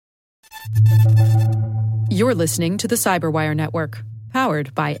You're listening to the Cyberwire Network,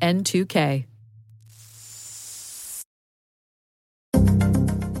 powered by N2K.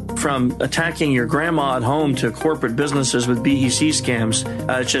 From attacking your grandma at home to corporate businesses with BEC scams,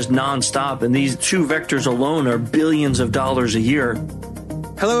 it's just nonstop. And these two vectors alone are billions of dollars a year.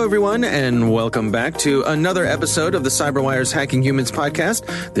 Hello, everyone, and welcome back to another episode of the CyberWire's Hacking Humans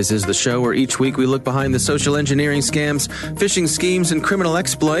podcast. This is the show where each week we look behind the social engineering scams, phishing schemes, and criminal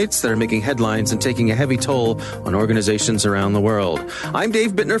exploits that are making headlines and taking a heavy toll on organizations around the world. I'm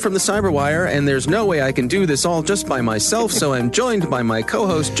Dave Bittner from the CyberWire, and there's no way I can do this all just by myself, so I'm joined by my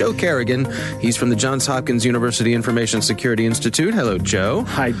co-host, Joe Carrigan. He's from the Johns Hopkins University Information Security Institute. Hello, Joe.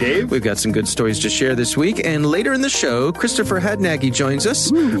 Hi, Dave. We've got some good stories to share this week, and later in the show, Christopher Hadnagy joins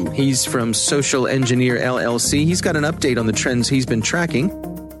us. Ooh. He's from Social Engineer LLC. He's got an update on the trends he's been tracking.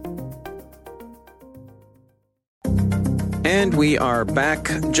 And we are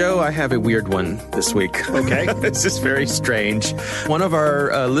back. Joe, I have a weird one this week. Okay. This is very strange. One of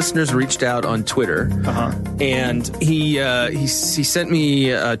our listeners reached out on Twitter, and he sent me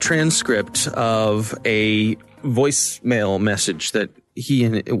a transcript of a voicemail message that he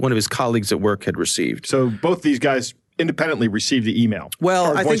and one of his colleagues at work had received. So both these guys independently received the email.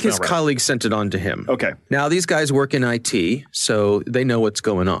 Well, I think his colleague sent it on to him. Okay. Now, these guys work in IT, so they know what's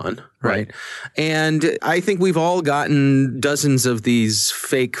going on, right? And I think we've all gotten dozens of these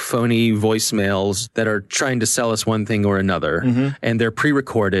fake, phony voicemails that are trying to sell us one thing or another, and they're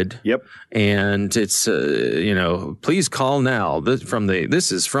pre-recorded. Yep. And it's, please call now. This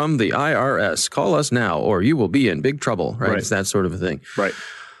is from the IRS. Call us now, or you will be in big trouble, right? It's that sort of a thing. Right.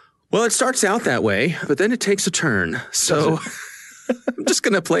 Well, it starts out that way, but then it takes a turn. So I'm just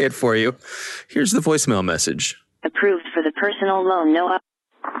going to play it for you. Here's the voicemail message. Approved for the personal loan, no.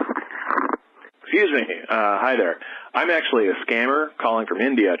 Excuse me. Hi there. I'm actually a scammer calling from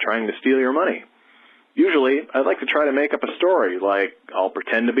India trying to steal your money. Usually, I'd like to try to make up a story like I'll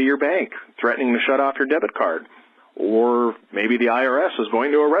pretend to be your bank, threatening to shut off your debit card. Or maybe the IRS is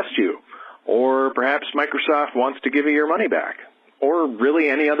going to arrest you. Or perhaps Microsoft wants to give you your money back. Or really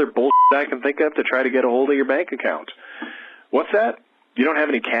any other bullshit I can think of to try to get a hold of your bank account. What's that? You don't have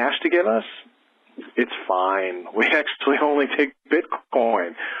any cash to give us? It's fine. We actually only take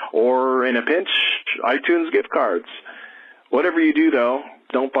Bitcoin. Or, in a pinch, iTunes gift cards. Whatever you do, though,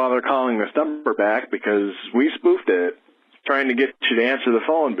 don't bother calling this number back because we spoofed it, trying to get you to answer the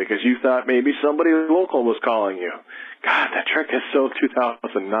phone because you thought maybe somebody local was calling you. God, that trick is so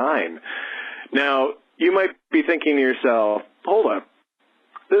 2009. Now, you might be thinking to yourself, hold up,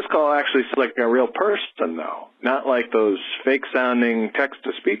 this call actually sounds like a real person, though, not like those fake-sounding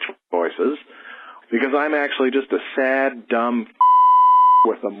text-to-speech voices, because I'm actually just a sad, dumb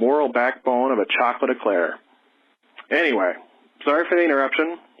with the moral backbone of a chocolate eclair. Anyway, sorry for the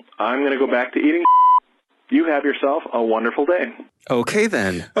interruption. I'm going to go back to eating. You have yourself a wonderful day. Okay,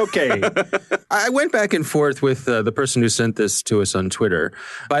 then. Okay. I went back and forth with the person who sent this to us on Twitter.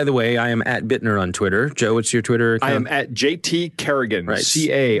 By the way, I am at Bittner on Twitter. Joe, what's your Twitter account? I am at JT Carrigan, right.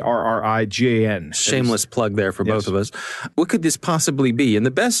 Carrigan. Shameless plug there for both of us. What could this possibly be? And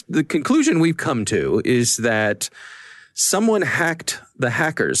the conclusion we've come to is that someone hacked the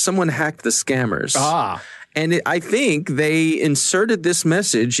hackers. Someone hacked the scammers. And I think they inserted this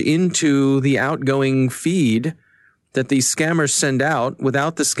message into the outgoing feed that these scammers send out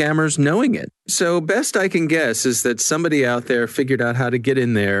without the scammers knowing it. So best I can guess is that somebody out there figured out how to get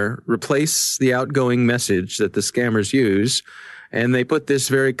in there, replace the outgoing message that the scammers use, and they put this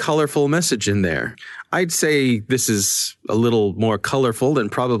very colorful message in there. I'd say this is a little more colorful than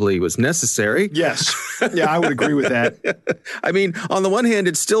probably was necessary. Yes. Yeah, I would agree with that. I mean, on the one hand,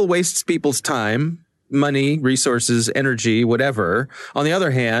 it still wastes people's time, money, resources, energy, whatever. On the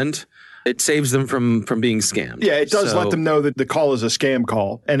other hand, it saves them from being scammed. Yeah, it does let them know that the call is a scam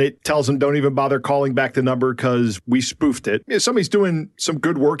call, and it tells them don't even bother calling back the number because we spoofed it. Yeah, somebody's doing some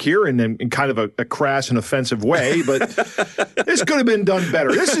good work here in kind of a crass and offensive way, but this could have been done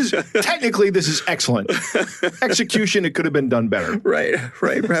better. This is excellent. Execution, it could have been done better. Right.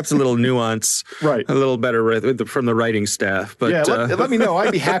 Perhaps a little nuance. Right. A little better from the writing staff. But yeah, let me know.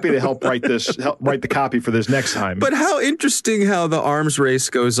 I'd be happy to help write the copy for this next time. But how interesting how the arms race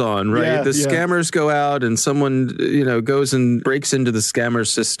goes on, right? The scammers go out and someone, goes and breaks into the scammer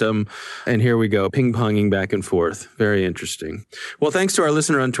system. And here we go, ping-ponging back and forth. Very interesting. Well, thanks to our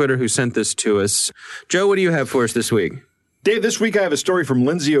listener on Twitter who sent this to us. Joe, what do you have for us this week? Dave, this week I have a story from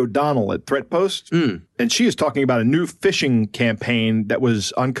Lindsay O'Donnell at ThreatPost. And she is talking about a new phishing campaign that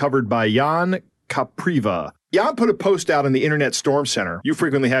was uncovered by Jan Kapriva. Jan put a post out in the Internet Storm Center. You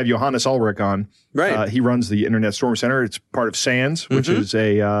frequently have Johannes Ulrich on. Right. He runs the Internet Storm Center. It's part of SANS, which is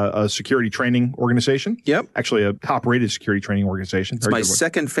a security training organization. Yep. Actually, a top-rated security training organization. It's my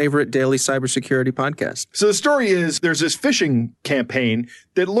second favorite daily cybersecurity podcast. So the story is there's this phishing campaign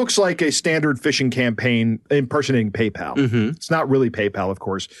that looks like a standard phishing campaign impersonating PayPal. It's not really PayPal, of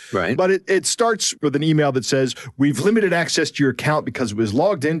course. Right. But it starts with an email that says, we've limited access to your account because it was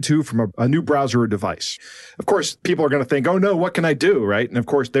logged into from a new browser or device. Of course, people are going to think, oh no, what can I do, right? And of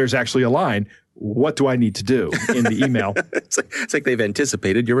course, there's actually a line. What do I need to do in the email? It's like they've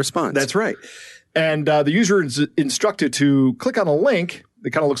anticipated your response. That's right. And the user is instructed to click on a link.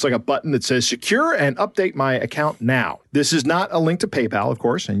 It kind of looks like a button that says secure and update my account now. This is not a link to PayPal, of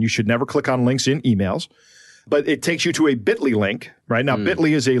course, and you should never click on links in emails. But it takes you to a Bitly link, right? Now,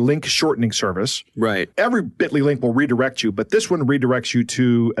 Bitly is a link shortening service. Right. Every Bitly link will redirect you, but this one redirects you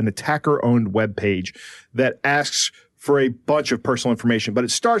to an attacker-owned web page that asks for a bunch of personal information. But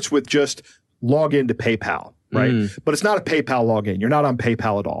it starts with just log into PayPal, right? But it's not a PayPal login. You're not on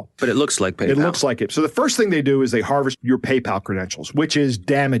PayPal at all. But it looks like PayPal. It looks like it. So the first thing they do is they harvest your PayPal credentials, which is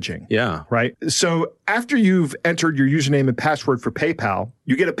damaging. Yeah. Right? So after you've entered your username and password for PayPal,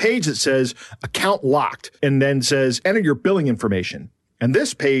 you get a page that says account locked and then says enter your billing information. And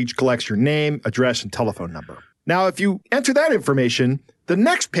this page collects your name, address, and telephone number. Now, if you enter that information, the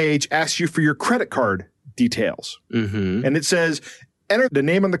next page asks you for your credit card details. And it says enter the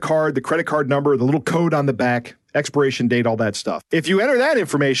name on the card, the credit card number, the little code on the back, expiration date, all that stuff. If you enter that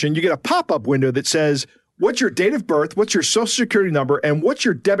information, you get a pop-up window that says, what's your date of birth, what's your social security number, and what's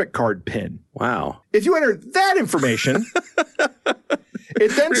your debit card PIN? Wow. If you enter that information,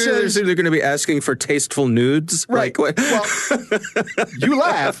 it then says... They're going to be asking for tasteful nudes? Right. Like, well, you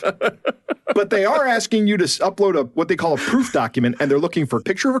laugh, but they are asking you to upload what they call a proof document, and they're looking for a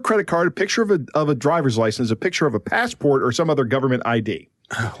picture of a credit card, a picture of a driver's license, a picture of a passport, or some other government ID.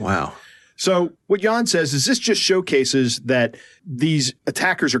 Oh, wow. So what Jan says is this just showcases that these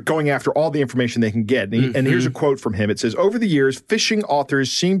attackers are going after all the information they can get. And here's a quote from him. It says, over the years, phishing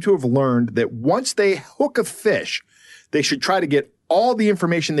authors seem to have learned that once they hook a fish, they should try to get all the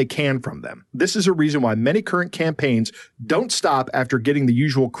information they can from them. This is a reason why many current campaigns don't stop after getting the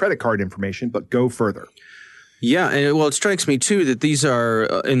usual credit card information, but go further. Yeah, and well, it strikes me too that these are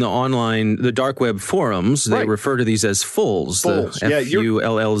in the dark web forums. They refer to these as fulls. Fulls. The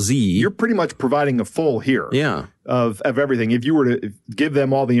F-U-L-L-Z. You're pretty much providing a full here. Yeah. Of everything. If you were to give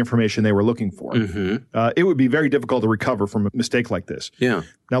them all the information they were looking for, it would be very difficult to recover from a mistake like this. Yeah.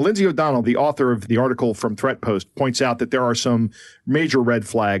 Now, Lindsay O'Donnell, the author of the article from ThreatPost, points out that there are some major red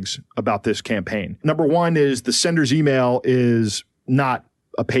flags about this campaign. Number one is the sender's email is not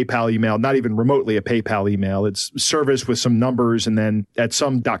a PayPal email, not even remotely a PayPal email. It's service with some numbers and then at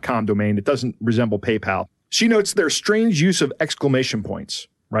some .com domain. It doesn't resemble PayPal. She notes there's strange use of exclamation points,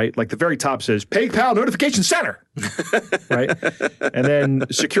 right? Like the very top says, PayPal notification center, right? And then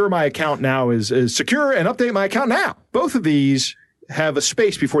secure my account now is secure and update my account now. Both of these have a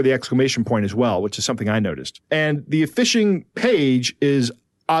space before the exclamation point as well, which is something I noticed. And the phishing page is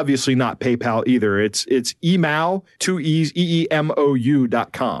obviously not PayPal either. It's email, 2 E's,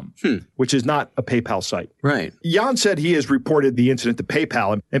 EEMOU.com, which is not a PayPal site. Right. Jan said he has reported the incident to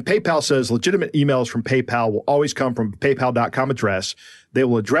PayPal, and PayPal says legitimate emails from PayPal will always come from PayPal.com address. They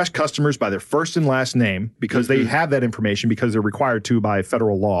will address customers by their first and last name because they have that information because they're required to by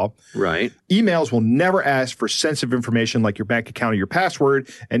federal law. Right. Emails will never ask for sensitive information like your bank account or your password,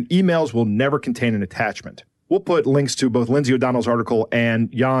 and emails will never contain an attachment. We'll put links to both Lindsay O'Donnell's article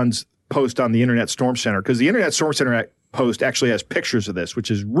and Jan's post on the Internet Storm Center because the Internet Storm Center post actually has pictures of this, which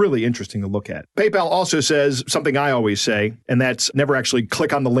is really interesting to look at. PayPal also says something I always say, and that's never actually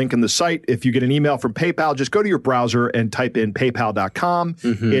click on the link in the site. If you get an email from PayPal, just go to your browser and type in paypal.com.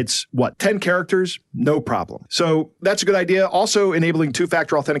 It's 10 characters? No problem. So that's a good idea. Also enabling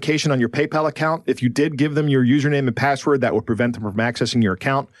two-factor authentication on your PayPal account. If you did give them your username and password, that would prevent them from accessing your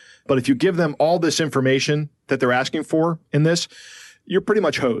account. But if you give them all this information that they're asking for in this, you're pretty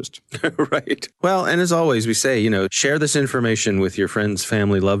much hosed. Right. Well, and as always, we say, share this information with your friends,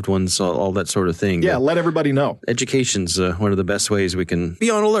 family, loved ones, all that sort of thing. Yeah, let everybody know. Education's one of the best ways we can be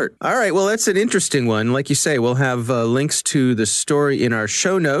on alert. All right, well, that's an interesting one. Like you say, we'll have links to the story in our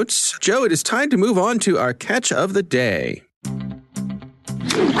show notes. Joe, it is time to move on to our catch of the day.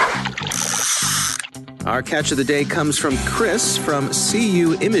 Our catch of the day comes from Chris from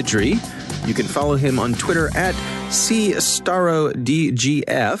CU Imagery. You can follow him on Twitter at C. Starro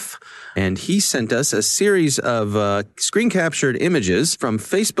DGF. And he sent us a series of screen captured images from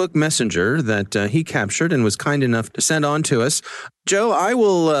Facebook Messenger that he captured and was kind enough to send on to us. Joe, I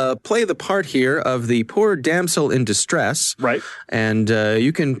will play the part here of the poor damsel in distress. Right. And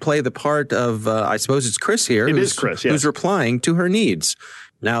you can play the part of, I suppose it's Chris here. It is Chris, yes. Who's replying to her needs.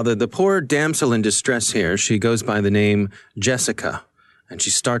 Now, the poor damsel in distress here, she goes by the name Jessica. And she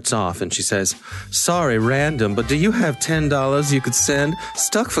starts off and she says, "Sorry, random, but do you have $10 you could send?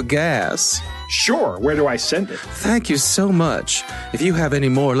 Stuck for gas." Sure. Where do I send it? "Thank you so much. If you have any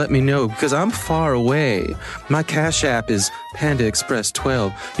more, let me know, because I'm far away. My Cash App is Panda Express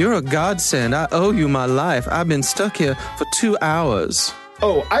 12. You're a godsend. I owe you my life. I've been stuck here for 2 hours.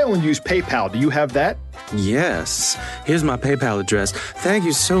 Oh, I only use PayPal. Do you have that? "Yes. Here's my PayPal address. Thank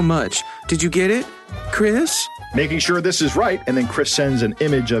you so much. Did you get it, Chris?" Making sure this is right, and then Chris sends an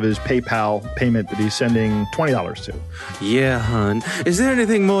image of his PayPal payment that he's sending $20 to. "Yeah, hun. Is there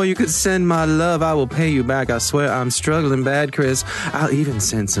anything more you could send my love? I will pay you back. I swear I'm struggling bad, Chris. I'll even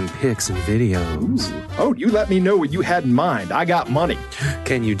send some pics and videos." Ooh. Oh, you let me know what you had in mind. I got money.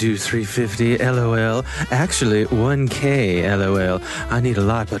 "Can you do $350, LOL? Actually, $1K, LOL. I need a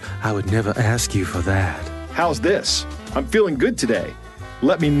lot, but I would never ask you for that." How's this? I'm feeling good today.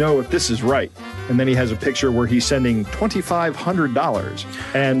 Let me know if this is right. And then he has a picture where he's sending $2,500.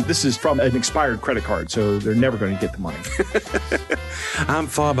 And this is from an expired credit card, so they're never going to get the money. "I'm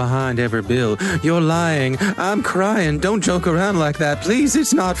far behind every bill. You're lying. I'm crying. Don't joke around like that. Please,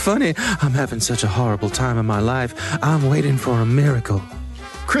 it's not funny. I'm having such a horrible time in my life. I'm waiting for a miracle."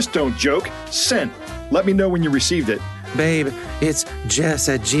 Chris, don't joke. Sent. Let me know when you received it. "Babe, it's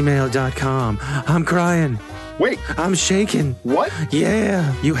jess@gmail.com. I'm crying. Wait. I'm shaking." What?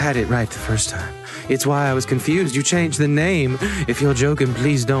 "Yeah, you had it right the first time. It's why I was confused. You changed the name. If you're joking,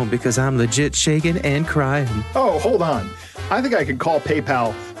 please don't, because I'm legit shaking and crying." Oh, hold on. I think I can call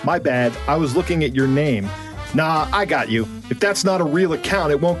PayPal. My bad. I was looking at your name. Nah, I got you. If that's not a real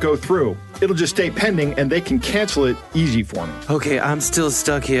account, it won't go through. It'll just stay pending, and they can cancel it easy for me. "Okay, I'm still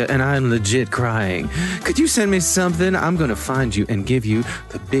stuck here, and I'm legit crying. Could you send me something? I'm going to find you and give you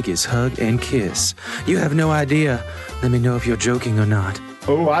the biggest hug and kiss. You have no idea. Let me know if you're joking or not."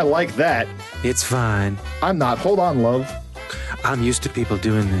 Oh, I like that. "It's fine. I'm not. Hold on, love. I'm used to people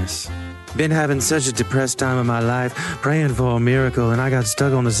doing this. Been having such a depressed time of my life, praying for a miracle, and I got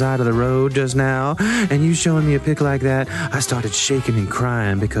stuck on the side of the road just now, and you showing me a pic like that, I started shaking and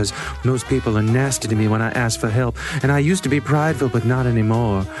crying because most people are nasty to me when I ask for help, and I used to be prideful, but not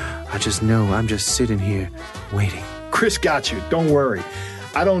anymore. I just know I'm just sitting here, waiting." Chris got you. Don't worry.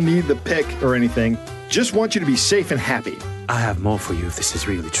 I don't need the pic or anything. Just want you to be safe and happy. "I have more for you if this is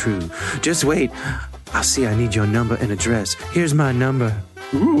really true. Just wait. I'll see. I need your number and address. Here's my number."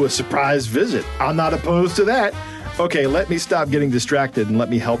 Ooh, a surprise visit. I'm not opposed to that. Okay, let me stop getting distracted and let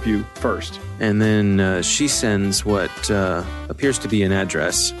me help you first. And then she sends what appears to be an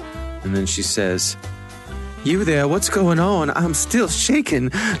address. And then she says, "You there, what's going on? I'm still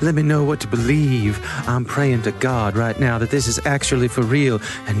shaking. Let me know what to believe. I'm praying to God right now that this is actually for real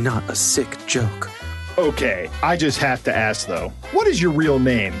and not a sick joke." Okay, I just have to ask though, what is your real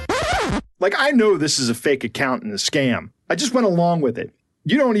name? Like, I know this is a fake account and a scam. I just went along with it.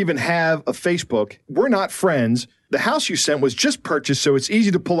 You don't even have a Facebook. We're not friends. The house you sent was just purchased, so it's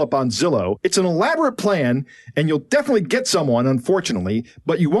easy to pull up on Zillow. It's an elaborate plan, and you'll definitely get someone, unfortunately,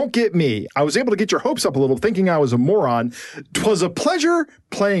 but you won't get me. I was able to get your hopes up a little, thinking I was a moron. 'Twas a pleasure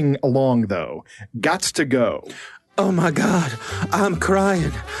playing along, though. Gots to go. "Oh my God, I'm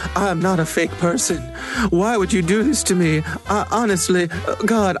crying. I'm not a fake person. Why would you do this to me? Honestly,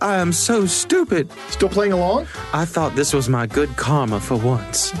 God, I am so stupid." Still playing along? "I thought this was my good karma for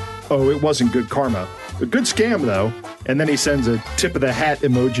once." Oh, it wasn't good karma. A good scam, though. And then he sends a tip of the hat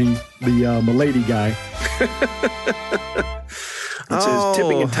emoji, the Milady guy. It says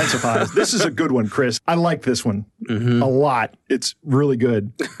tipping intensifies. This is a good one, Chris. I like this one a lot. It's really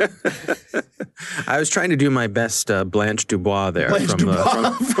good. I was trying to do my best Blanche Dubois there. Blanche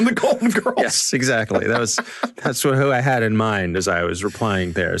Dubois from the Golden Girls. Yes, exactly. That's who I had in mind as I was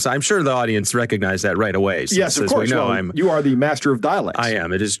replying there. So I'm sure the audience recognized that right away. Yes, of course. You are the master of dialects. I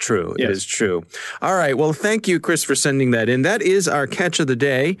am. It is true. Yes. It is true. All right. Well, thank you, Chris, for sending that in. That is our catch of the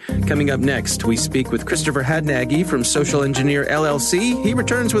day. Coming up next, we speak with Christopher Hadnagy from Social Engineer LLC. He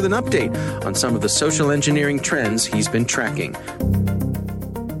returns with an update on some of the social engineering trends he's been tracking.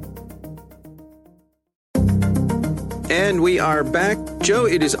 And we are back. Joe,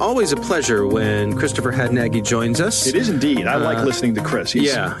 it is always a pleasure when Christopher Hadnagy joins us. It is indeed. I like listening to Chris.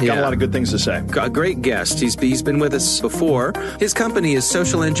 He's got a lot of good things to say. A great guest. He's been with us before. His company is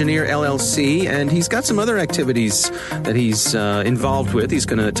Social Engineer LLC, and he's got some other activities that he's involved with. He's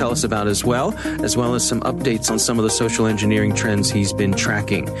going to tell us about as well as some updates on some of the social engineering trends he's been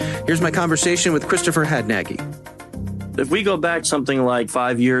tracking. Here's my conversation with Christopher Hadnagy. If we go back something like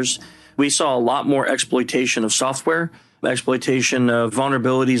 5 years, we saw a lot more exploitation of software, exploitation of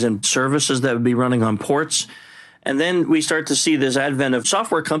vulnerabilities and services that would be running on ports. And then we start to see this advent of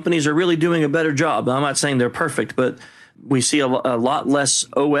software companies are really doing a better job. I'm not saying they're perfect, but we see a lot less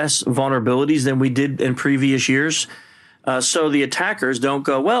OS vulnerabilities than we did in previous years. So the attackers don't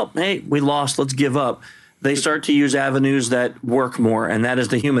go, well, hey, we lost, let's give up. They start to use avenues that work more, and that is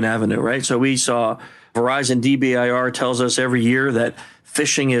the human avenue, right? So we saw Verizon DBIR tells us every year that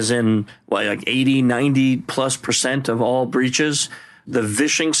phishing is in like 80, 90+% of all breaches. The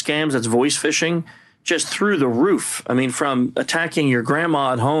vishing scams, that's voice phishing, just through the roof. I mean, from attacking your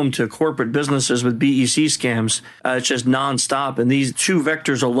grandma at home to corporate businesses with BEC scams, it's just nonstop. And these two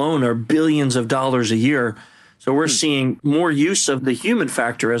vectors alone are billions of dollars a year. So we're seeing more use of the human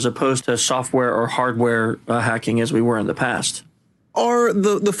factor as opposed to software or hardware hacking as we were in the past. Are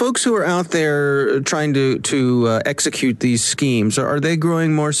the folks who are out there trying to execute these schemes, are they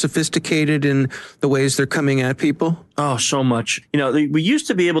growing more sophisticated in the ways they're coming at people? Oh, so much. We used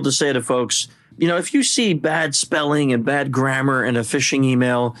to be able to say to folks, if you see bad spelling and bad grammar in a phishing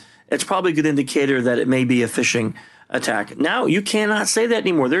email, it's probably a good indicator that it may be a phishing attack. Now you cannot say that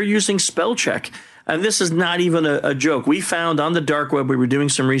anymore. They're using spell check. And this is not even a joke. We found on the dark web, we were doing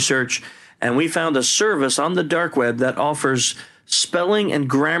some research, and we found a service on the dark web that offers spelling and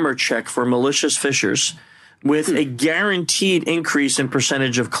grammar check for malicious phishers with a guaranteed increase in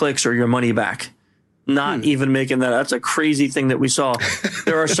percentage of clicks or your money back. Not even making that. That's a crazy thing that we saw.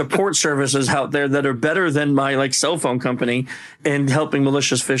 There are support services out there that are better than my cell phone company in helping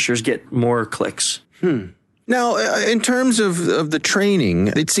malicious phishers get more clicks. Now, in terms of the training,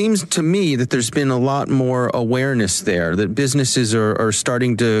 it seems to me that there's been a lot more awareness there, that businesses are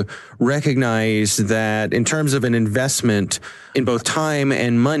starting to recognize that in terms of an investment in both time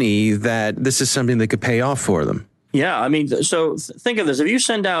and money, that this is something that could pay off for them. Yeah, I mean, so think of this. If you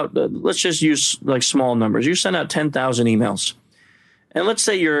send out, let's just use small numbers. You send out 10,000 emails, and let's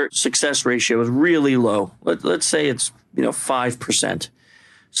say your success ratio is really low. Let's say it's 5%.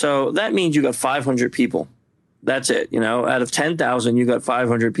 So that means you got 500 people. That's it. Out of 10,000, you got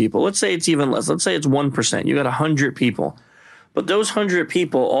 500 people. Let's say it's even less. Let's say it's 1%. You got 100 people. But those 100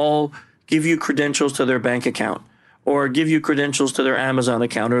 people all give you credentials to their bank account, or give you credentials to their Amazon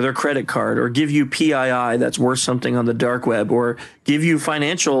account or their credit card, or give you PII that's worth something on the dark web, or give you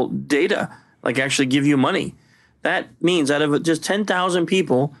financial data, actually give you money. That means out of just 10,000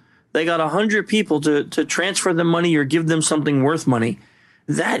 people, they got 100 people to transfer them money or give them something worth money.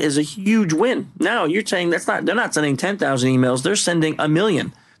 That is a huge win. Now you're saying they're not sending 10,000 emails. They're sending 1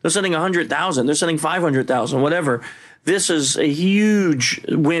 million. They're sending 100,000. They're sending 500,000, whatever. This is a huge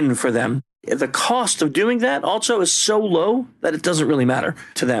win for them. The cost of doing that also is so low that it doesn't really matter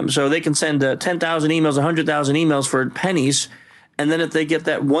to them. So they can send 10,000 emails, 100,000 emails for pennies. And then if they get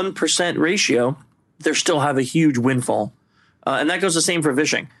that 1% ratio, they still have a huge windfall. And that goes the same for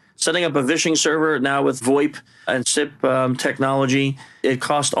phishing. Setting up a phishing server now with VoIP and SIP technology, it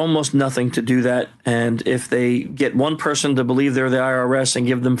costs almost nothing to do that. And if they get one person to believe they're the IRS and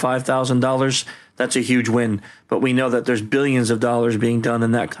give them $5,000, that's a huge win. But we know that there's billions of dollars being done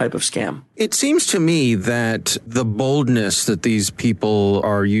in that type of scam. It seems to me that the boldness that these people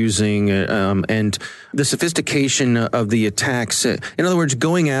are using and the sophistication of the attacks, in other words,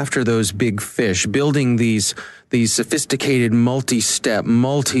 going after those big fish, building these sophisticated multi-step,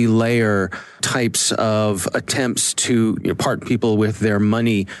 multi-layer types of attempts to part people with their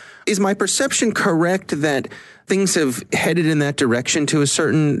money. Is my perception correct that things have headed in that direction to a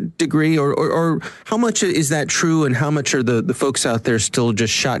certain degree, or how much is that true, and how much are the folks out there still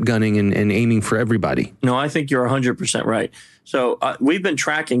just shotgunning and aiming for everybody? No, I think you're 100% right. So we've been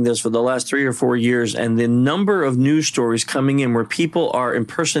tracking this for the last 3 or 4 years, and the number of news stories coming in where people are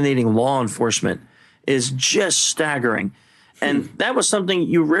impersonating law enforcement is just staggering. And that was something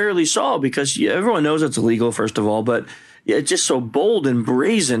you rarely saw because everyone knows it's illegal, first of all, but it's just so bold and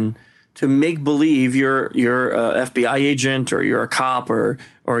brazen to make believe you're a FBI agent, or you're a cop, or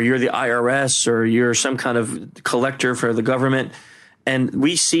you're the IRS, or you're some kind of collector for the government. And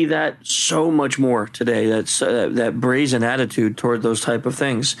we see that so much more today. That's that brazen attitude toward those type of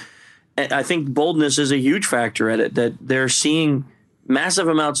things. And I think boldness is a huge factor at it, that they're seeing massive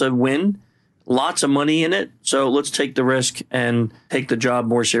amounts of win, lots of money in it. So let's take the risk and take the job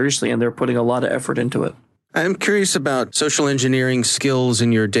more seriously. And they're putting a lot of effort into it. I'm curious about social engineering skills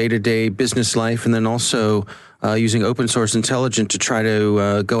in your day-to-day business life, and then also using open source intelligence to try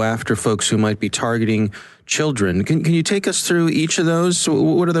to go after folks who might be targeting children. Can you take us through each of those?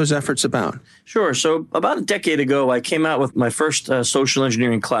 What are those efforts about? Sure. So about a decade ago, I came out with my first social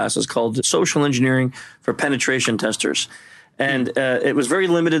engineering class. It's called Social Engineering for Penetration Testers. And it was very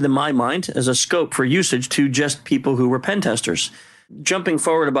limited in my mind as a scope for usage to just people who were pen testers. Jumping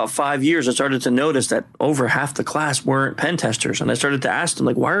forward about 5 years, I started to notice that over half the class weren't pen testers. And I started to ask them,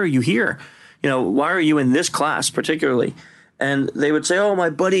 like, why are you here? Why are you in this class particularly? And they would say, oh, my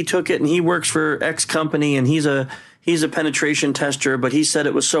buddy took it and he works for X company and he's a penetration tester, but he said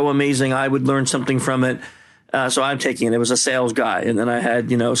it was so amazing I would learn something from it. So I'm taking it. It was a sales guy. And then I had,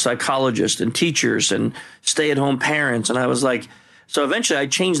 psychologists and teachers and stay-at-home parents. And I was like, so eventually I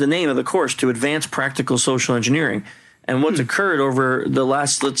changed the name of the course to Advanced Practical Social Engineering. And what's occurred over the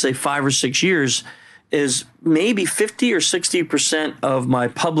last, let's say, 5 or 6 years is maybe 50 or 60% of my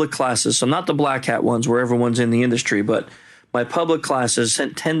public classes, so not the black hat ones where everyone's in the industry, but my public classes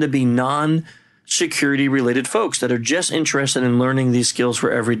tend to be non-security related folks that are just interested in learning these skills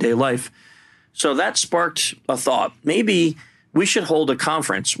for everyday life. So that sparked a thought. Maybe we should hold a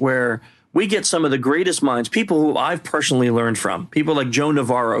conference where we get some of the greatest minds, people who I've personally learned from, people like Joe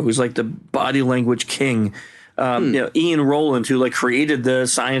Navarro, who's like the body language king, Ian Rowland, who created the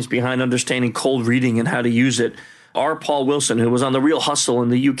science behind understanding cold reading and how to use it. R. Paul Wilson, who was on The Real Hustle in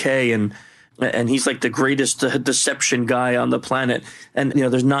the UK, and he's like the greatest deception guy on the planet. And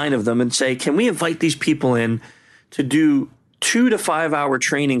there's 9 of them. And say, can we invite these people in to do 2 to 5 hour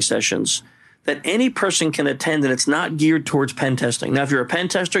training sessions that any person can attend, and it's not geared towards pen testing. Now, if you're a pen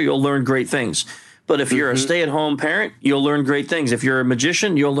tester, you'll learn great things. But if you're a stay-at-home parent, you'll learn great things. If you're a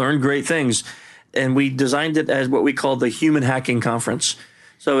magician, you'll learn great things. And we designed it as what we call the Human Hacking Conference.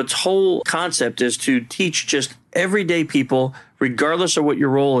 So its whole concept is to teach just everyday people, regardless of what your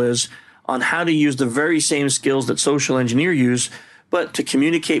role is, on how to use the very same skills that social engineers use, but to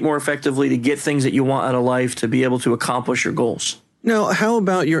communicate more effectively, to get things that you want out of life, to be able to accomplish your goals. Now, how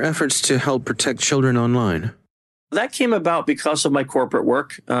about your efforts to help protect children online? That came about because of my corporate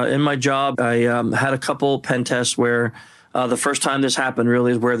work. In my job, I had a couple pen tests where the first time this happened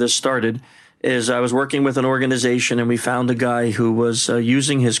really is where this started. Is I was working with an organization and we found a guy who was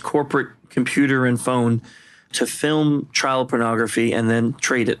using his corporate computer and phone to film child pornography and then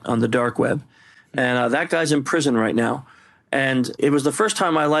trade it on the dark web. And that guy's in prison right now. And it was the first time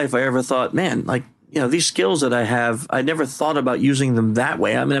in my life I ever thought, man, these skills that I have, I never thought about using them that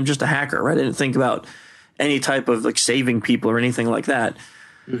way. I mean, I'm just a hacker, right? I didn't think about any type of saving people or anything like that.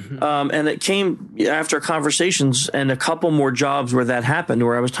 And it came after conversations and a couple more jobs where that happened,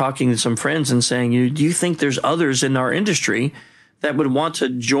 where I was talking to some friends and saying, do you think there's others in our industry that would want to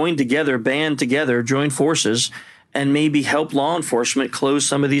join together, band together, join forces, and maybe help law enforcement close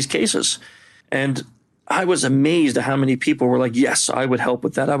some of these cases? And I was amazed at how many people were like, yes, I would help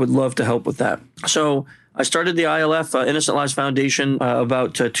with that. I would love to help with that. So I started the ILF, Innocent Lives Foundation,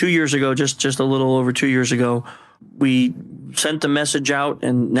 about 2 years ago, just a little over 2 years ago. We sent the message out,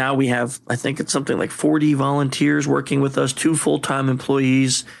 and now we have, I think it's something like 40 volunteers working with us, 2 full-time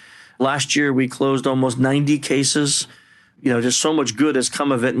employees. Last year, we closed almost 90 cases. Just so much good has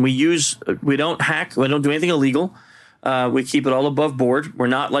come of it. And we don't hack, we don't do anything illegal. We keep it all above board. We're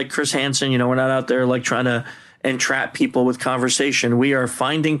not like Chris Hansen, we're not out there trying to entrap people with conversation. We are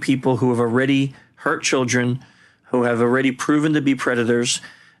finding people who have already hurt children, who have already proven to be predators,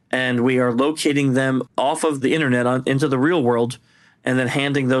 and we are locating them off of the internet into the real world and then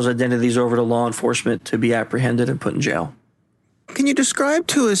handing those identities over to law enforcement to be apprehended and put in jail. Can you describe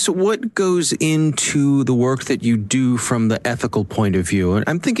to us what goes into the work that you do from the ethical point of view? And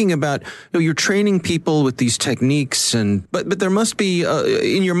I'm thinking about, you're training people with these techniques, but there must be,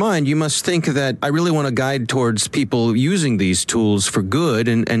 in your mind, you must think that I really want to guide towards people using these tools for good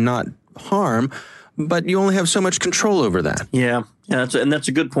and not harm, but you only have so much control over that. Yeah, that's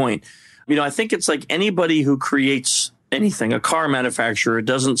a good point. I think it's like anybody who creates anything, a car manufacturer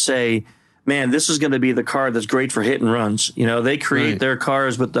doesn't say, man, this is going to be the car that's great for hit and runs. They create their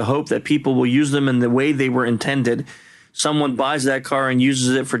cars with the hope that people will use them in the way they were intended. Someone buys that car and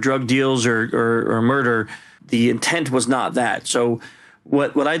uses it for drug deals or murder. The intent was not that. So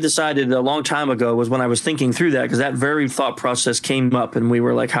what I decided a long time ago was, when I was thinking through that, because that very thought process came up and we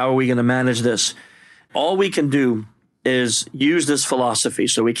were like, how are we going to manage this? All we can do is use this philosophy.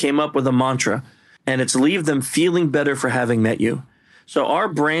 So we came up with a mantra, and it's leave them feeling better for having met you. So our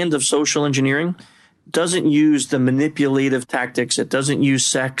brand of social engineering doesn't use the manipulative tactics. It doesn't use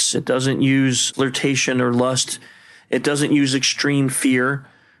sex. It doesn't use flirtation or lust. It doesn't use extreme fear.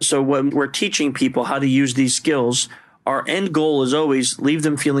 So when we're teaching people how to use these skills, our end goal is always leave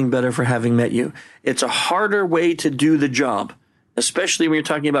them feeling better for having met you. It's a harder way to do the job, especially when you're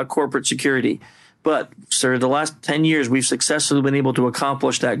talking about corporate security. But, sir, the last 10 years, we've successfully been able to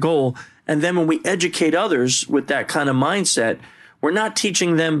accomplish that goal. And then when we educate others with that kind of mindset, we're not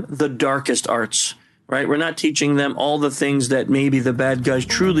teaching them the darkest arts, right? We're not teaching them all the things that maybe the bad guys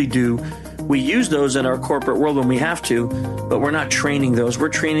truly do. We use those in our corporate world when we have to, but we're not training those. We're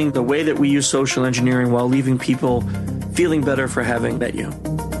training the way that we use social engineering while leaving people feeling better for having met you.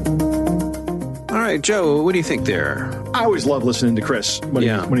 All right, Joe, what do you think there? I always love listening to Chris when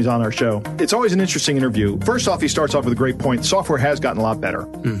he's on our show. It's always an interesting interview. First off, he starts off with a great point. Software has gotten a lot better,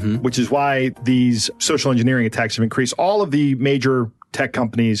 which is why these social engineering attacks have increased. All of the major tech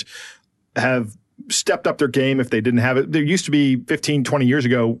companies have stepped up their game if they didn't have it. There used to be 15, 20 years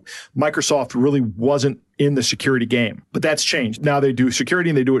ago, Microsoft really wasn't in the security game, but that's changed. Now they do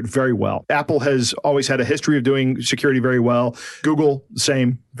security and they do it very well. Apple has always had a history of doing security very well. Google,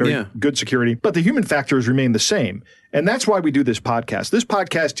 same, very good security, but the human factor has remained the same. And that's why we do this podcast. This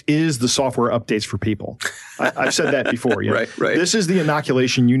podcast is the software updates for people. I've said that before. You know? Right. This is the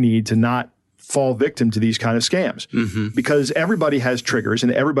inoculation you need to not fall victim to these kind of scams because everybody has triggers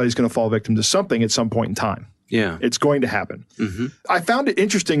and everybody's going to fall victim to something at some point in time. Yeah. It's going to happen. I found it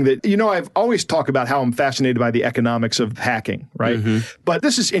interesting that, I've always talked about how I'm fascinated by the economics of hacking, right? But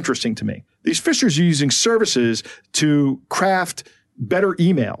this is interesting to me. These phishers are using services to craft better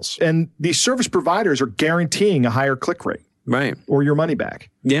emails, and these service providers are guaranteeing a higher click rate. Right. Or your money back.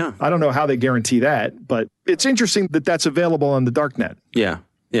 Yeah. I don't know how they guarantee that, but it's interesting that that's available on the darknet. Yeah.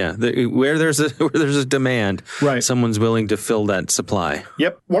 Yeah, where there's a demand, right, someone's willing to fill that supply.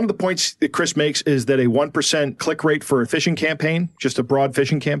 Yep. One of the points that Chris makes is that a 1% click rate for a phishing campaign, just a broad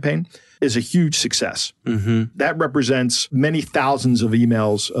phishing campaign, is a huge success. That represents many thousands of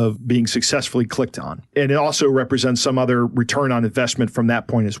emails of being successfully clicked on. And it also represents some other return on investment from that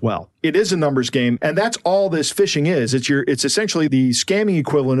point as well. It is a numbers game, and that's all this phishing is. It's essentially the scamming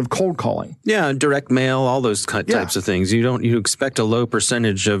equivalent of cold calling. Yeah, direct mail, all those types of things. You expect a low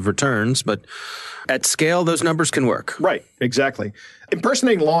percentage of returns, but at scale, those numbers can work. Right, exactly.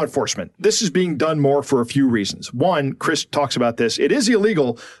 Impersonating law enforcement. This is being done more for a few reasons. One, Chris talks about this. It is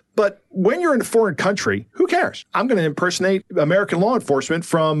illegal, but when you're in a foreign country, who cares? I'm going to impersonate American law enforcement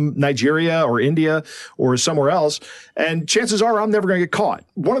from Nigeria or India or somewhere else, and chances are I'm never going to get caught.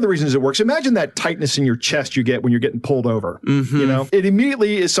 One of the reasons it works, imagine that tightness in your chest you get when you're getting pulled over. It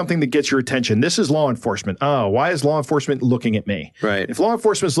immediately is something that gets your attention. This is law enforcement. Oh, why is law enforcement looking at me? Right. If law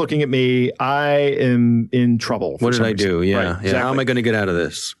enforcement is looking at me, I am in trouble. What did I do? Yeah. Right, yeah. exactly. How am I going to get out of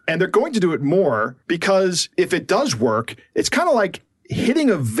this? And they're going to do it more because if it does work, it's kind of like hitting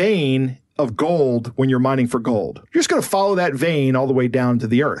a vein of gold when you're mining for gold. You're just going to follow that vein all the way down to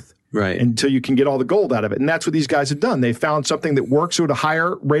the earth. Right. Until you can get all the gold out of it. And that's what these guys have done. They found something that works at a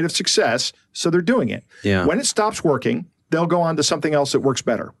higher rate of success, so they're doing it. Yeah. When it stops working, they'll go on to something else that works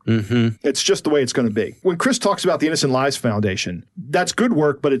better. It's just the way it's going to be. When Chris talks about the Innocent Lives Foundation, that's good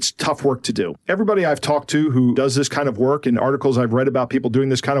work, but it's tough work to do. Everybody I've talked to who does this kind of work and articles I've read about people doing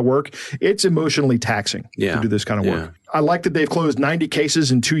this kind of work, it's emotionally taxing to do this kind of work. I like that they've closed 90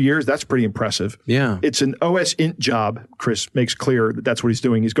 cases in 2 years. That's pretty impressive. Yeah. It's an OSINT job. Chris makes clear that that's what he's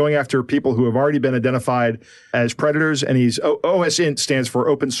doing. He's going after people who have already been identified as predators, and OSINT stands for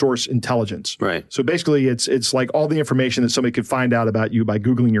Open Source Intelligence. Right. So basically, it's like all the information that somebody could find out about you by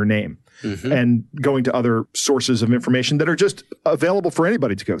Googling your name and going to other sources of information that are just available for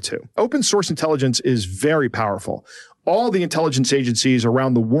anybody to go to. Open source intelligence is very powerful. All the intelligence agencies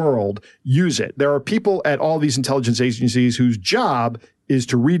around the world use it. There are people at all these intelligence agencies whose job is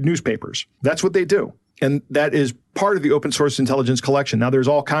to read newspapers. That's what they do. And that is part of the open source intelligence collection. Now, there's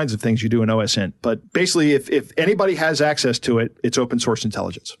all kinds of things you do in OSINT, but basically, if anybody has access to it, it's open source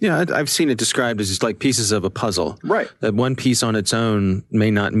intelligence. Yeah, I've seen it described as just like pieces of a puzzle. Right. That one piece on its own may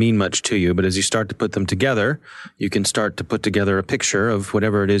not mean much to you, but as you start to put them together, you can start to put together a picture of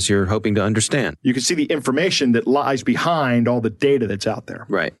whatever it is you're hoping to understand. You can see the information that lies behind all the data that's out there.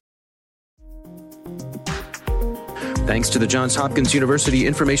 Right. Thanks to the Johns Hopkins University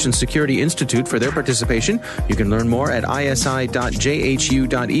Information Security Institute for their participation. You can learn more at isi.jhu.edu.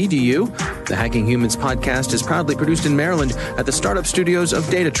 The Hacking Humans podcast is proudly produced in Maryland at the startup studios of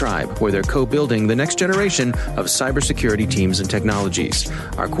Data Tribe, where they're co-building the next generation of cybersecurity teams and technologies.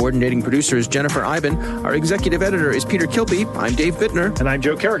 Our coordinating producer is Jennifer Iben. Our executive editor is Peter Kilby. I'm Dave Bittner. And I'm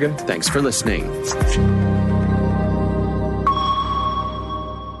Joe Kerrigan. Thanks for listening.